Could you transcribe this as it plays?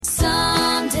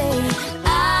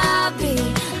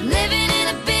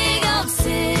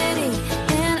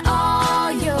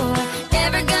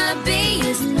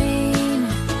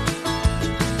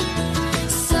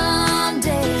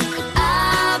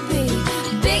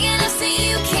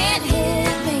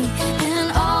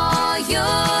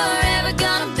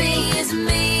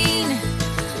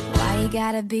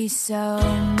to be so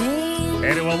mean.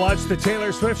 Anyone watch the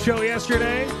Taylor Swift show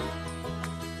yesterday?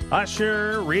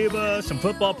 Usher, Reba, some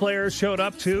football players showed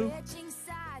up too.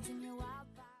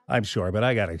 I'm sorry, but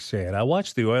I got to say it. I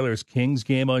watched the Oilers-Kings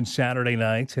game on Saturday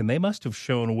night, and they must have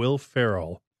shown Will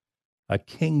Ferrell, a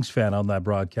Kings fan, on that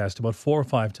broadcast about 4 or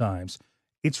 5 times.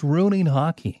 It's ruining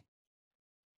hockey.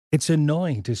 It's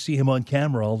annoying to see him on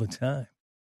camera all the time.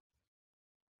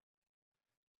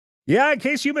 Yeah, in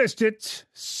case you missed it,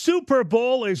 Super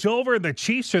Bowl is over. The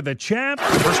Chiefs are the champ.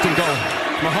 First and goal.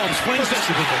 Mahomes flings it.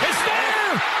 It's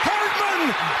there!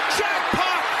 Hardman!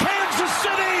 Jackpot! Kansas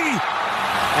City!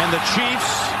 And the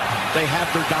Chiefs, they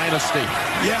have their dynasty.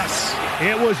 Yes.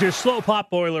 It was a slow pot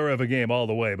boiler of a game all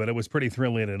the way, but it was pretty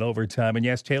thrilling in overtime. And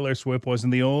yes, Taylor Swift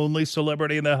wasn't the only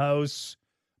celebrity in the house,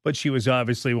 but she was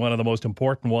obviously one of the most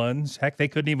important ones. Heck, they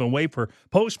couldn't even wait for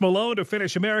Post Malone to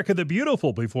finish America the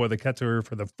Beautiful before they cut to her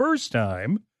for the first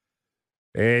time.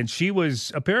 And she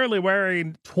was apparently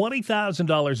wearing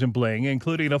 $20,000 in bling,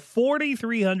 including a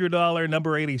 $4,300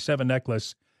 number 87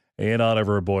 necklace in honor of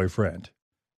her boyfriend.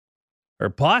 Her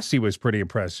posse was pretty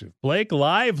impressive. Blake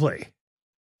Lively.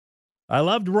 I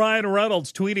loved Ryan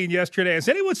Reynolds tweeting yesterday, has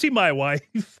anyone seen my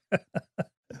wife?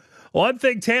 One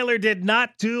thing Taylor did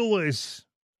not do was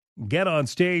get on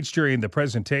stage during the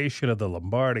presentation of the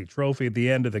Lombardi Trophy at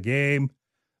the end of the game,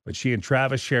 but she and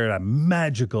Travis shared a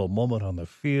magical moment on the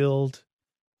field.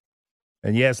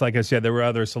 And yes, like I said, there were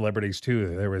other celebrities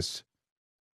too. There was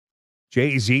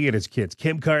Jay-Z and his kids,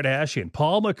 Kim Kardashian,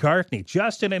 Paul McCartney,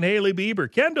 Justin and Hailey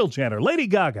Bieber, Kendall Jenner, Lady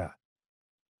Gaga,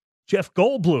 Jeff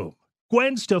Goldblum,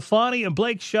 Gwen Stefani and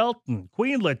Blake Shelton,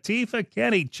 Queen Latifah,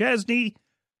 Kenny Chesney,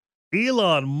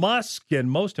 Elon Musk, and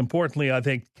most importantly, I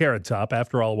think, Carrot Top.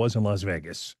 After all, it was in Las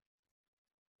Vegas.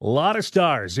 A lot of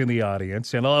stars in the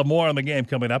audience, and I'll have more on the game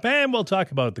coming up. And we'll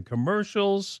talk about the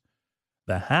commercials,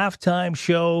 the halftime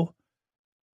show,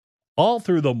 all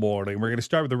through the morning. We're going to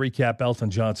start with a recap. Elton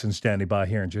Johnson standing by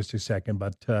here in just a second.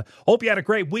 But hope you had a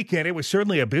great weekend. It was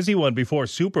certainly a busy one before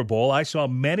Super Bowl. I saw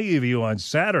many of you on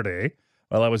Saturday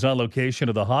while I was on location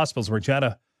at the Hospitals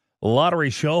Regina Lottery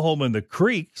Show home in the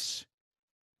Creeks.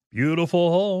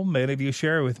 Beautiful home. Many of you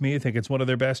share with me. I think it's one of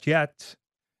their best yet.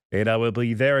 And I will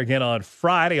be there again on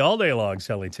Friday all day long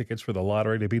selling tickets for the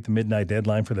lottery to beat the midnight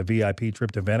deadline for the VIP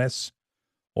trip to Venice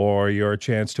or your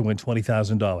chance to win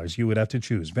 $20,000. You would have to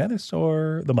choose Venice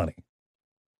or the money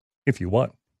if you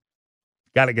won.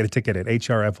 Got to get a ticket at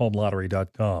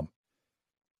hrfhomelottery.com.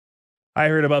 I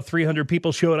heard about 300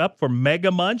 people showed up for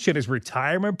Mega Munch at his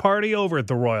retirement party over at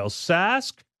the Royal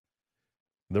Sask.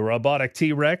 The robotic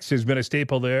T-Rex has been a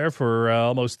staple there for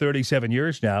almost 37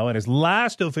 years now, and his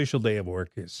last official day of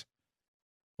work is,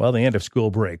 well, the end of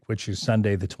school break, which is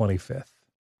Sunday the 25th.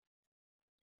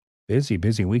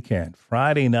 Busy weekend.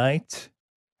 Friday night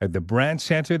at the Brandt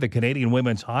Center, the Canadian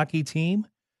women's hockey team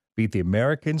beat the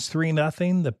Americans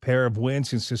 3-0. The pair of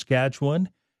wins in Saskatchewan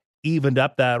evened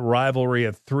up that rivalry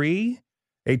at 3.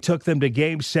 It took them to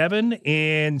Game 7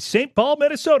 in St. Paul,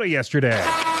 Minnesota yesterday.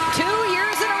 2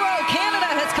 years in a row, Canada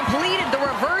has completed the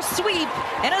reverse sweep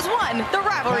and has won the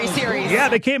rivalry series. Yeah,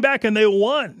 they came back and they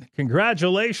won.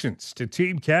 Congratulations to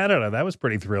Team Canada. That was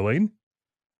pretty thrilling.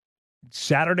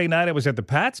 Saturday night, it was at the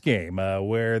Pats game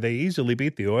where they easily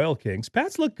beat the Oil Kings.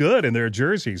 Pats look good in their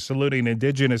jerseys, saluting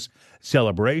Indigenous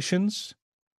celebrations.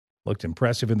 Looked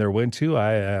impressive in their win, too.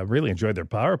 I really enjoyed their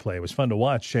power play. It was fun to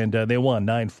watch, and they won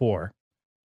 9-4.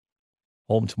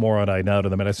 Home tomorrow night now to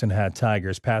the Medicine Hat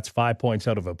Tigers. Pats 5 points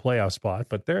out of a playoff spot,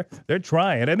 but they're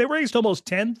trying. And they raised almost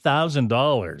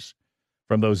 $10,000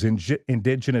 from those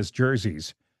Indigenous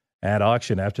jerseys at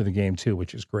auction after the game, too,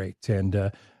 which is great.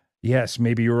 And, yes,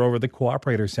 maybe you were over the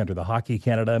Cooperator Center. The Hockey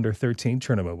Canada Under-13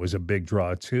 tournament was a big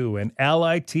draw, too. And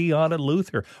LIT on at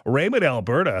Luther. Raymond,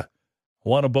 Alberta,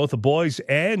 one of both the boys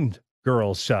and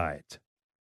girls side.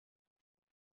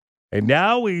 And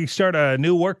now we start a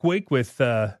new work week with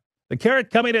the Carrot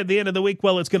coming at the end of the week.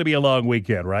 Well, it's going to be a long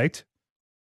weekend, right?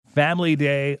 Family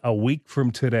Day a week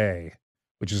from today,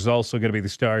 which is also going to be the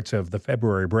start of the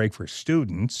February break for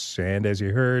students. And as you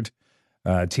heard,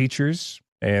 teachers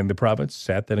and the province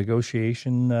at the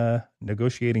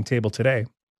negotiating table today.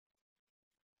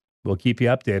 We'll keep you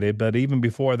updated, but even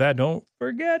before that, don't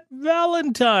forget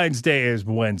Valentine's Day is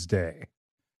Wednesday.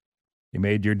 You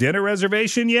made your dinner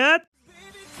reservation yet?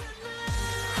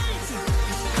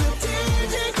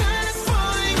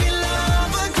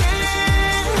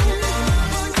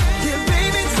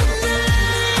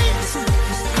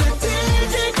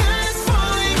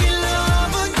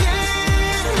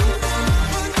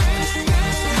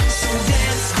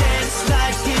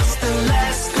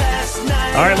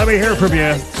 All right, let me hear from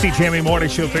you. CJME Morning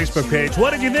Show Facebook page. What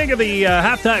did you think of the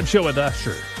halftime show with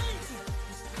Usher?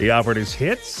 He offered his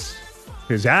hits,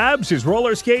 his abs, his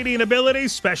roller skating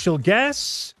abilities, special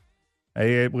guests.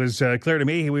 It was clear to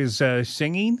me he was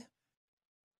singing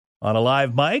on a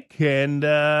live mic, and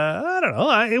I don't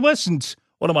know. It wasn't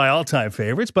one of my all-time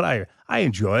favorites, but I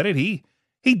enjoyed it.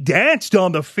 He danced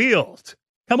on the field.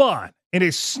 Come on, in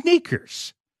his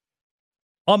sneakers.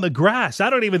 On the grass. I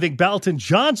don't even think Belton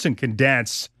Johnson can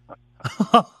dance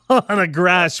on a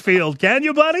grass field. Can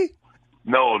you, buddy?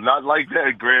 No, not like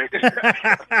that, Greg.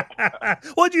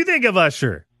 What'd you think of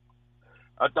Usher?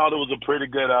 I thought it was a pretty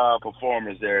good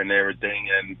performance there and everything.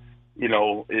 And, you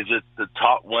know, is it the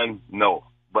top one? No.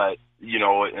 But, you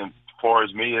know, as far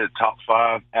as me, the top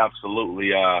five,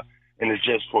 absolutely. And it's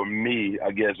just for me,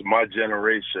 I guess, my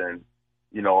generation,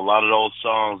 you know, a lot of those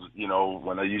songs, you know,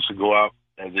 when I used to go out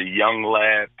as a young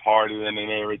lad partying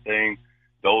and everything,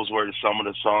 those were some of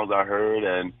the songs I heard.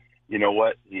 And you know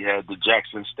what? He had the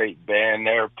Jackson State Band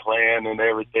there playing and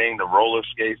everything, the roller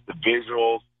skates, the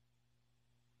visuals.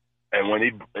 And when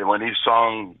he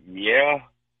sung "Yeah"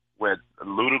 with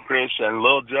Ludacris and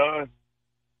Lil Jon,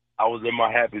 I was in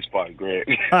my happy spot, Greg.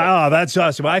 Oh, that's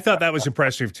awesome. I thought that was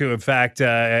impressive too. In fact,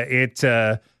 it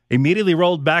immediately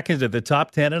rolled back into the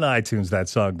top 10 in iTunes, that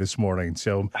song this morning.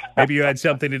 So maybe you had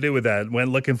something to do with that.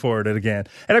 Went looking for it again.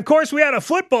 And, of course, we had a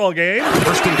football game.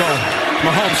 First and goal.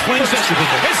 Mahomes flings it.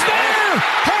 It's there!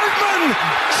 Hardman!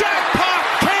 Jackpot!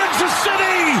 Kansas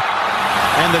City!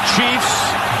 And the Chiefs,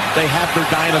 they have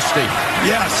their dynasty.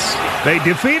 Yes. They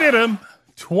defeated him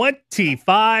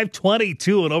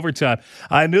 25-22 in overtime.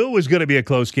 I knew it was going to be a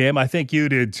close game. I think you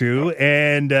did too.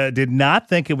 And did not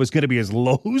think it was going to be as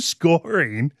low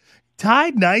scoring.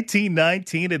 Tied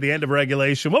 19-19 at the end of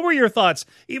regulation. What were your thoughts,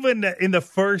 even in the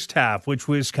first half, which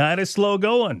was kind of slow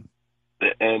going?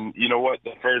 And you know what?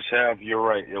 The first half, you're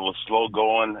right. It was slow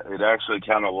going. It actually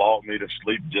kind of lulled me to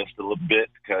sleep just a little bit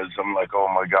because I'm like, oh,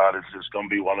 my God, it's just going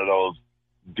to be one of those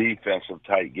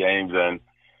defensive-type games. And,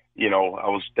 you know, I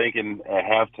was thinking at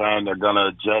halftime they're going to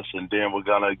adjust and then we're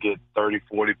going to get 30,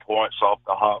 40 points off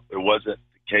the hop. It wasn't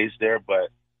the case there,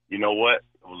 but you know what?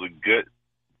 It was a good,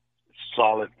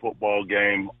 solid football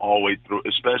game all the way through,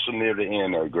 especially near the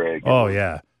end there, Greg. Oh,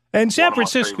 yeah. And San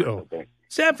Francisco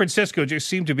just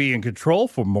seemed to be in control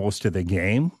for most of the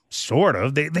game, sort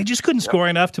of. They just couldn't score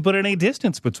enough to put any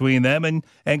distance between them and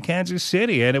Kansas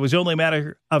City. And it was only a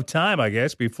matter of time, I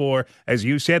guess, before, as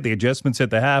you said, the adjustments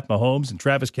at the half, Mahomes and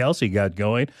Travis Kelce got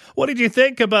going. What did you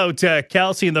think about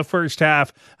Kelce in the first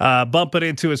half, bumping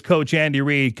into his coach, Andy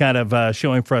Reid, kind of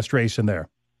showing frustration there?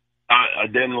 I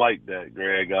didn't like that,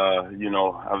 Greg. You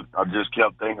know, I just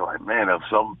kept thinking, like, man, if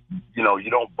you know, you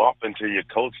don't bump into your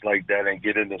coach like that and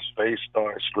get in his face,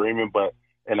 start screaming.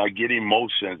 And I get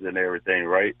emotions and everything,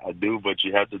 right? I do, but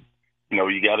you have to, you know,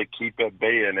 you got to keep at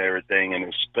bay and everything, and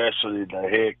especially the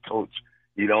head coach.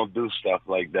 You don't do stuff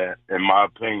like that, in my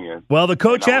opinion. Well, the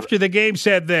coach after the game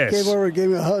said this. Came over and gave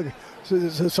me a hug.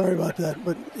 So sorry about that.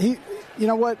 But he, you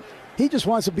know what? He just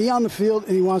wants to be on the field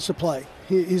and he wants to play.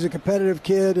 He's a competitive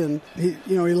kid, and he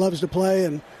loves to play,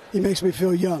 and he makes me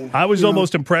feel young. I was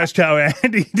almost impressed how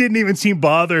Andy didn't even seem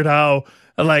bothered how,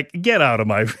 like, get out of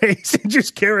my face, and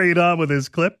just carried on with his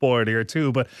clipboard here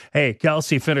too. But hey,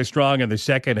 Kelce finished strong in the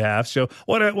second half. So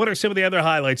what are some of the other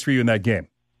highlights for you in that game?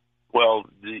 Well,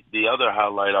 the other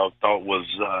highlight I thought was,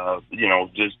 you know,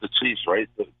 just the Chiefs, right?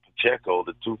 The Pacheco,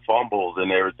 the 2 fumbles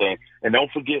and everything. And don't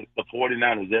forget the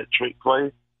 49ers, that trick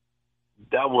play.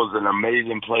 That was an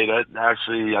amazing play. That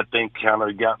actually, I think, kind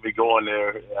of got me going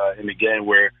there in the game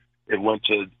where it went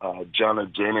to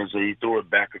Jonathan Jennings, and he threw it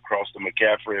back across to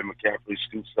McCaffrey, and McCaffrey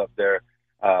scoots up there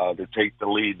to take the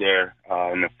lead there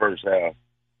in the first half.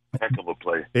 Heck of a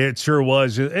play. It sure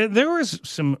was. There was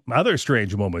some other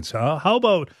strange moments. How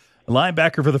about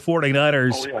linebacker for the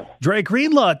 49ers, Dre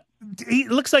Greenlaw? He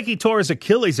looks like he tore his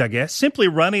Achilles, I guess, simply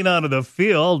running onto the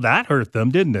field. That hurt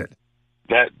them, didn't it?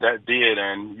 That did,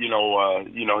 and you know,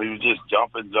 he was just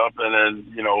jumping, and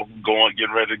you know,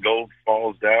 getting ready to go,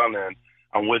 falls down, and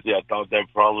I'm with you. I thought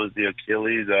that probably was the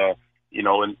Achilles, you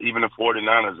know, and even the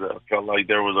 49ers felt like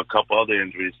there was a couple other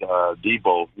injuries.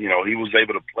 Debo, you know, he was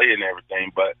able to play and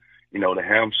everything, but you know, the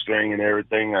hamstring and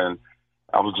everything, and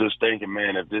I was just thinking,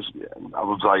 man, I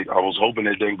was hoping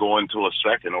it didn't go into a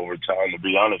second overtime, to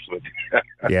be honest with you.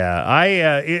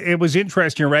 Yeah, it was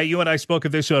interesting, right? You and I spoke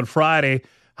of this on Friday.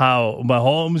 How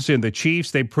Mahomes and the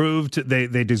Chiefs, they proved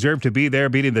they deserve to be there,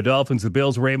 beating the Dolphins, the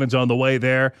Bills, Ravens on the way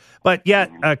there. But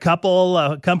yet a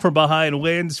couple come-from-behind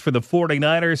wins for the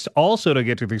 49ers also to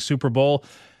get to the Super Bowl.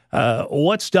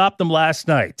 What stopped them last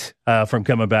night from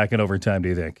coming back in overtime, do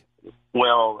you think?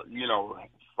 Well, you know,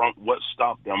 from what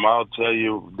stopped them, I'll tell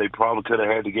you, they probably could have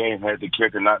had the game had the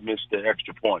kicker not missed the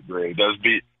extra point, Greg. Let's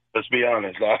be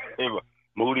honest.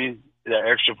 Moody, that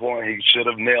extra point, he should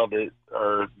have nailed it,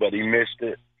 but he missed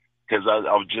it. Because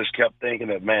I just kept thinking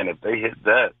that, man, if they hit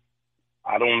that,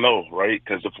 I don't know, right?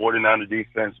 Because the 49er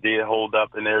defense did hold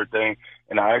up and everything.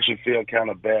 And I actually feel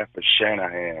kind of bad for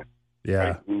Shanahan. Yeah.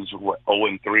 Right? Who's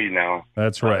 0-3 now.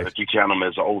 That's right. If you count him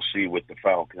as an OC with the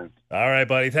Falcons. All right,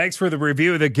 buddy. Thanks for the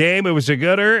review of the game. It was a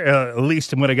gooder, at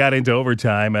least when it got into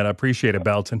overtime, and I appreciate it,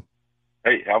 Belton.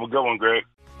 Hey, have a good one, Greg.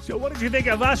 So what did you think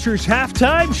of Usher's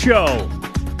halftime show?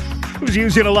 He was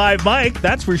using a live mic,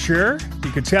 that's for sure.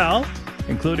 You could tell,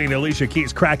 including Alicia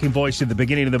Keys' cracking voice at the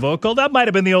beginning of the vocal. That might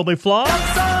have been the only flaw.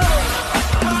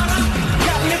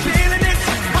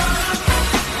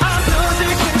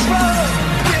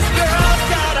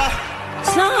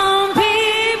 Some people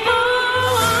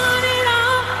want it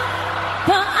all,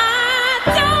 but I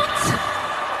don't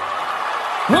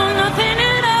want nothing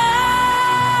at all.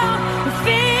 If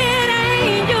it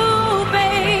ain't you,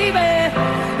 baby,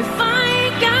 if I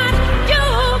ain't got you,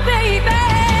 baby.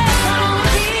 Some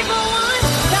people want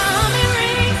diamond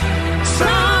rings,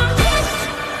 some just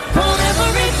want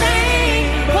everything,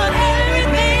 but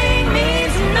everything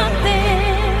means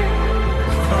nothing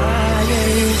if I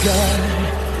ain't got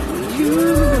you.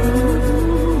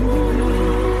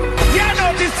 Y'all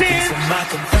know this is my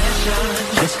confession.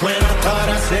 Just when I thought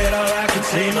I said all I could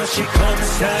say, my she comes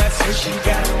inside, so she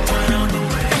got one on the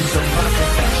way. So my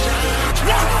confession.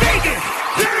 Las Vegas,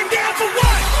 turn down for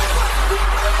what?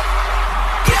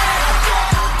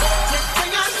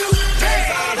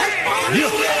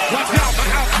 Yeah, watch out, my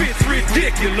outfit's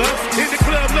ridiculous. In the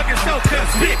club looking so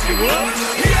conspicuous.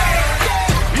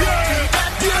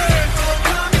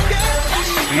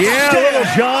 Yeah, Little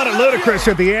John and Ludacris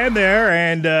at the end there,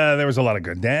 and there was a lot of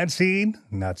good dancing.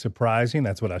 Not surprising.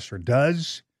 That's what Usher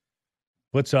does.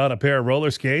 Puts on a pair of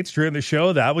roller skates during the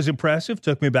show. That was impressive.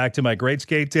 Took me back to my great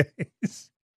skate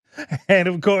days. And,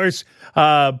 of course,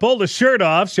 pulled the shirt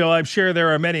off, so I'm sure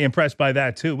there are many impressed by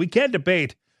that, too. We can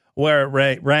debate where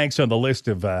it ranks on the list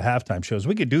of halftime shows.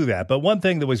 We could do that. But one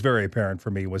thing that was very apparent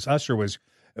for me was Usher was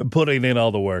putting in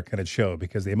all the work, and it showed,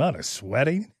 because the amount of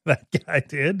sweating that guy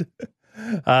did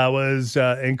was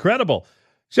incredible.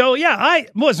 So, yeah,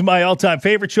 it wasn't my all-time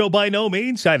favorite show by no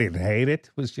means. I didn't hate it.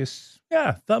 It was just,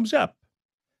 thumbs up.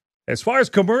 As far as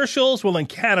commercials, well, in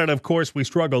Canada, of course, we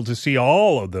struggled to see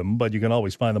all of them, but you can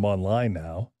always find them online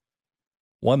now.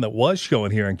 One that was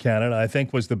shown here in Canada, I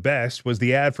think was the best, was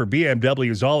the ad for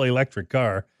BMW's all-electric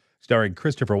car, starring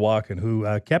Christopher Walken, who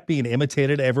kept being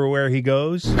imitated everywhere he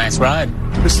goes. Nice ride.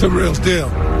 It's the real deal.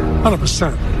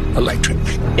 100% electric.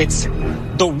 It's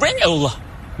the real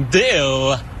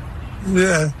deal.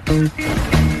 Yeah.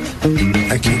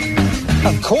 Thank you.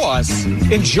 Of course.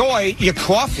 Enjoy your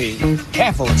coffee.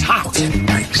 Careful, it's hot.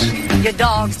 Thanks. Your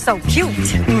dog's so cute.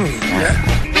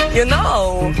 Yeah. You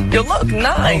know, you look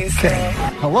nice. Okay.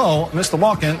 Hello, Mr.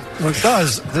 Walken.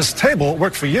 Does this table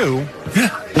work for you?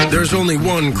 Yeah. There's only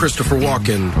one Christopher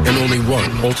Walken and only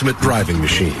one ultimate driving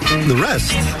machine. The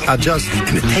rest are just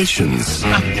imitations.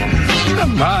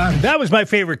 Come on. That was my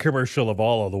favorite commercial of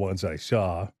all of the ones I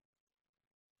saw.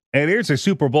 And here's a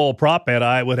Super Bowl prop bet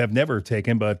I would have never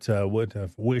taken, but would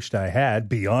have wished I had.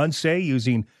 Beyonce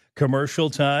using commercial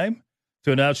time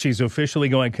to announce she's officially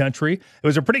going country. It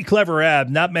was a pretty clever ad.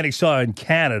 Not many saw in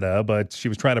Canada, but she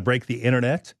was trying to break the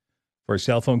internet for a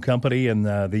cell phone company in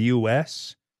the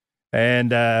U.S.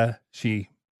 And she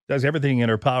does everything in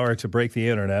her power to break the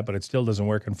internet, but it still doesn't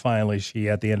work. And finally, she,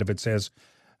 at the end of it, says,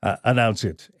 announce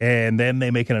it. And then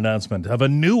they make an announcement of a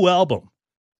new album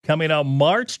coming out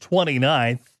March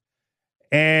 29th.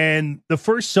 And the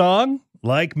first song,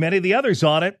 like many of the others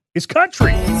on it, is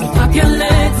country. So pop your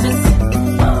legs,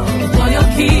 pull your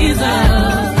keys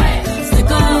up, stick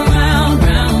around, round,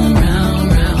 round,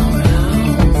 round, round.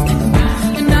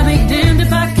 And I'll be damned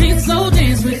if I can't slow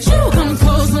dance with you. Come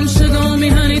pour some sugar on me,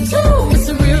 honey, too. It's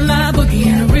a real live boogie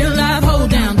and a real live hold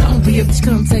down. Don't be a bitch,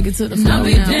 come take it to the floor. I'll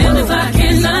be damned if I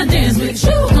cannot dance with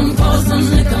you. Come pour some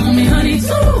liquor on me, honey,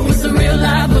 too. It's a real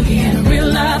live boogie and a real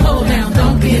live hold down.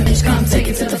 Don't be a bitch, come take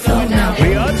it to the floor now.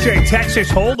 Beyonce,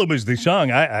 Texas Hold'em is the song.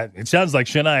 It sounds like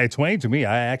Shania Twain to me.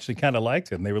 I actually kind of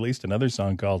liked it. And they released another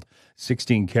song called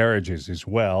 16 Carriages as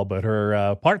well. But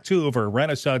her part two of her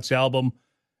Renaissance album,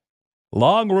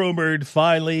 long rumored,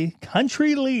 finally,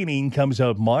 Country Leaning, comes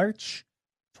out March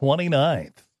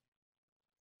 29th.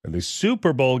 And the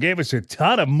Super Bowl gave us a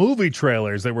ton of movie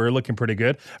trailers that were looking pretty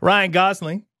good. Ryan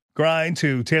Gosling grind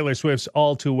to Taylor Swift's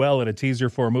All Too Well in a teaser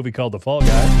for a movie called The Fall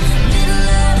Guy.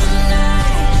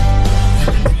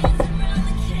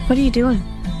 What are you doing?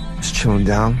 Just chilling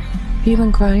down, You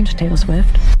been crying to Taylor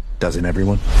Swift? Doesn't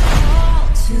everyone?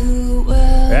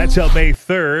 That's out May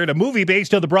 3rd. A movie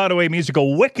based on the Broadway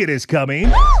musical Wicked is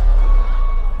coming.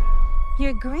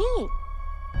 You're green.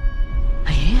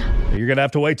 You're going to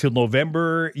have to wait till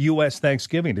November U.S.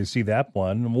 Thanksgiving to see that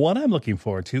one. One I'm looking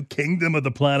forward to, Kingdom of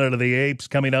the Planet of the Apes,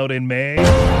 coming out in May.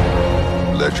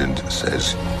 Legend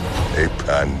says ape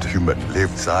and human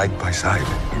lived side by side.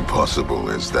 Impossible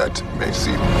as that may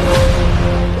seem.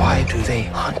 Why do they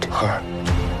hunt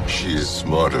her? She's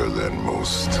smarter than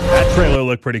most. That trailer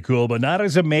looked pretty cool, but not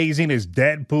as amazing as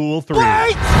Deadpool 3.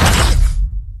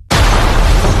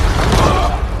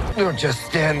 Don't just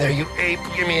stand there, you ape.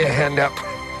 Give me a hand up.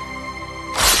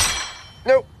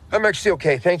 Nope, I'm actually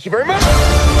okay. Thank you very much.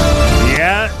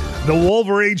 Yeah, the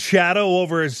Wolverine shadow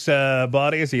over his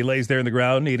body as he lays there in the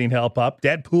ground needing help up.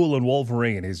 Deadpool and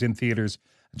Wolverine is in theaters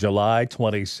July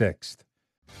 26th.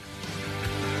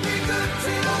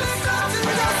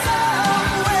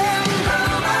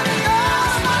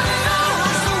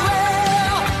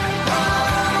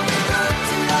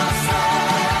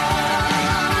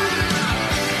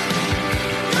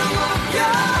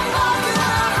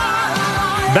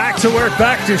 Back to work,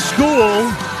 back to school.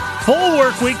 Full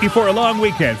work week before a long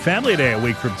weekend. Family Day a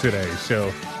week from today. So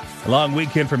a long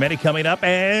weekend for many coming up.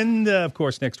 And, of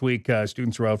course, next week,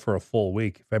 students are out for a full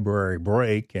week, February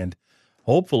break. And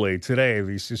hopefully today,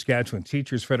 the Saskatchewan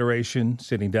Teachers Federation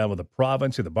sitting down with the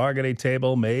province at the bargaining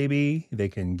table. Maybe they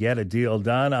can get a deal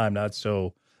done. I'm not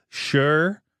so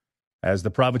sure, as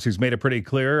the province has made it pretty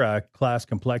clear, class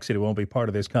complexity won't be part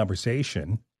of this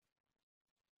conversation.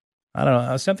 I don't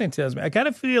know. Something tells me. I kind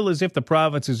of feel as if the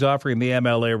province is offering the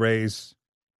MLA raise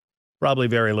probably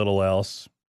very little else.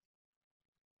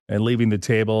 And leaving the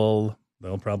table,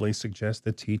 they'll probably suggest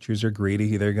the teachers are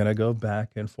greedy. They're going to go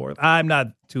back and forth. I'm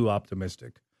not too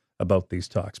optimistic about these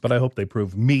talks, but I hope they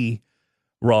prove me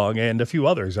wrong and a few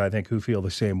others, I think, who feel the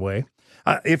same way.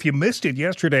 If you missed it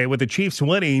yesterday with the Chiefs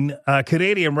winning,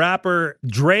 Canadian rapper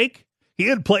Drake, he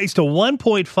had placed a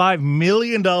 $1.5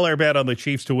 million bet on the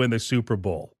Chiefs to win the Super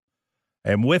Bowl.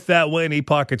 And with that win, he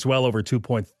pockets well over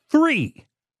 $2.3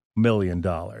 million.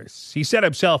 He said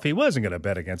himself he wasn't going to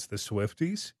bet against the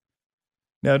Swifties.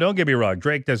 Now, don't get me wrong.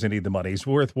 Drake doesn't need the money. He's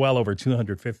worth well over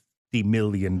 $250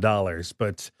 million.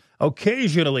 But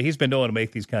occasionally, he's been known to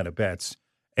make these kind of bets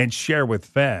and share with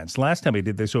fans. Last time he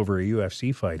did this over a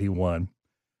UFC fight, he won.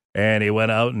 And he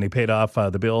went out and he paid off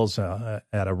the bills at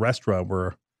a restaurant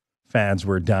where fans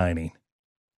were dining.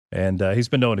 And he's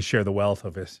been known to share the wealth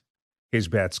of his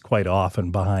bets quite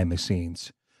often behind the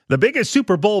scenes. The biggest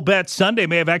Super Bowl bet Sunday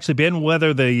may have actually been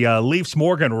whether the Leafs'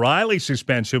 Morgan Riley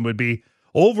suspension would be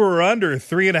over or under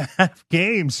 3.5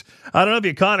 games. I don't know if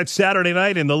you caught it Saturday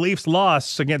night in the Leafs'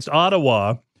 loss against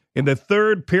Ottawa. In the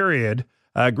third period,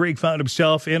 Greig found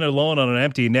himself in alone on an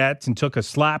empty net and took a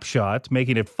slap shot,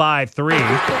 making it 5-3. Is going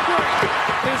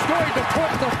to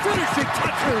put the finishing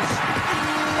touches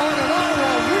on an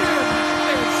Ottawa win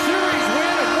and series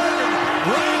win, and Morgan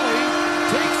Riley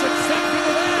takes exception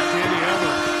to that.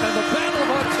 And the Battle of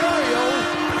Ontario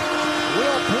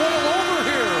will boil over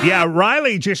here. Yeah,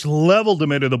 Riley just leveled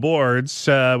him into the boards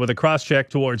with a cross-check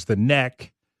towards the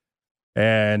neck.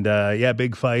 And,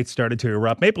 big fight started to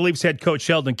erupt. Maple Leafs head coach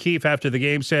Sheldon Keefe after the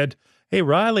game said, hey,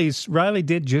 Riley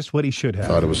did just what he should have.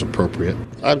 Thought it was appropriate.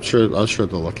 I'm sure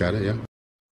they'll look at it, yeah.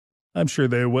 I'm sure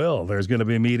they will. There's going to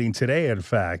be a meeting today, in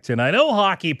fact. And I know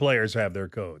hockey players have their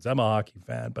codes. I'm a hockey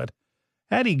fan. But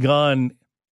had he gone,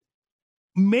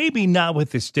 maybe not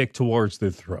with the stick towards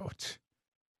the throat.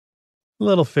 A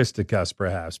little fisticuffs,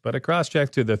 perhaps. But a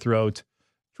cross-check to the throat.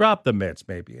 Drop the mitts,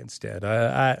 maybe, instead.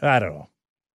 I don't know.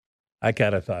 I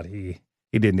kind of thought he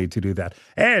didn't need to do that.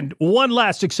 And one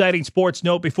last exciting sports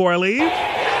note before I leave.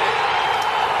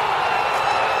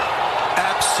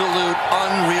 Absolute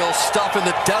unreal stuff in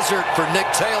the desert for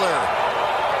Nick Taylor.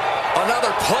 Another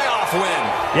playoff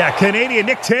win. Yeah, Canadian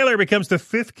Nick Taylor becomes the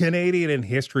 5th Canadian in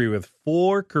history with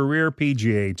 4 career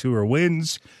PGA Tour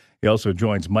wins. He also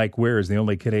joins Mike Weir as the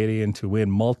only Canadian to win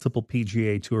multiple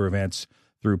PGA Tour events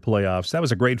through playoffs. That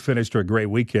was a great finish to a great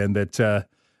weekend that...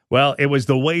 Well, it was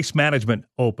the Waste Management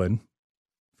Open,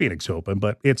 Phoenix Open,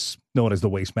 but it's known as the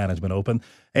Waste Management Open.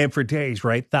 And for days,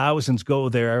 right, thousands go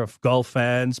there, golf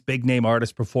fans, big-name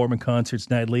artists performing concerts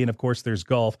nightly, and, of course, there's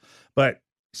golf. But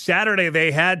Saturday,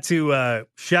 they had to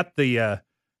shut the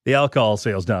alcohol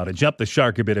sales down and jump the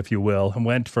shark a bit, if you will, and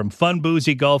went from fun,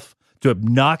 boozy golf to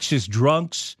obnoxious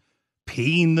drunks,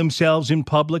 peeing themselves in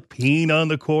public, peeing on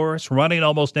the course, running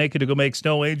almost naked to go make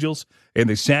snow angels in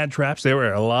the sand traps. There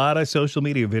were a lot of social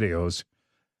media videos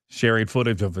sharing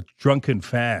footage of drunken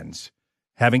fans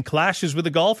having clashes with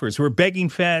the golfers who were begging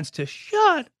fans to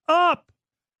shut up.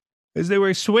 as they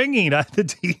were swinging at the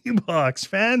tee box.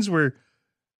 Fans were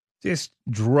just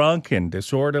drunk and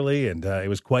disorderly, and it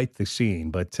was quite the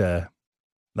scene. But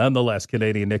nonetheless,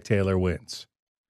 Canadian Nick Taylor wins.